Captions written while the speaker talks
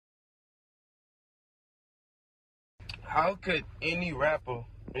How could any rapper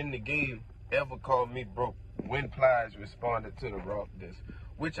in the game ever call me broke when Plies responded to the Rock diss,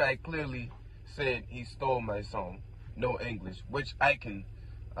 which I clearly said he stole my song, no English, which I can,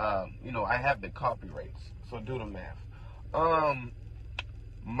 I have the copyrights, so do the math.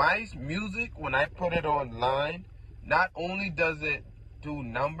 My music, when I put it online, not only does it do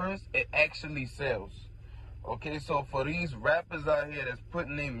numbers, it actually sells. Okay, so for these rappers out here that's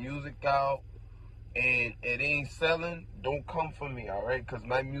putting their music out and it ain't selling, don't come for me, all right? Because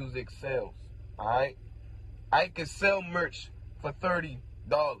my music sells, all right? I can sell merch for $30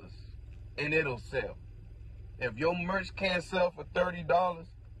 and it'll sell. If your merch can't sell for $30,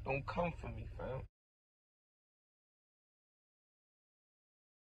 don't come for me, fam.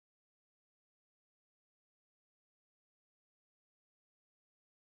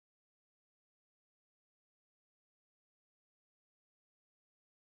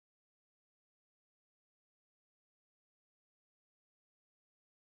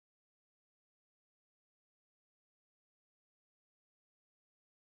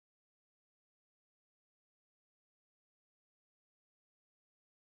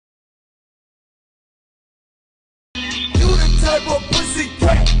 Type of pussy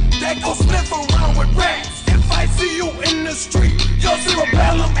cat that go sniff around with rats. If I see you in the street, you'll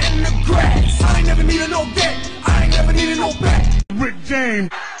cerebellum in the grass. I ain't never needed no get, I ain't never needed no back. Rick James.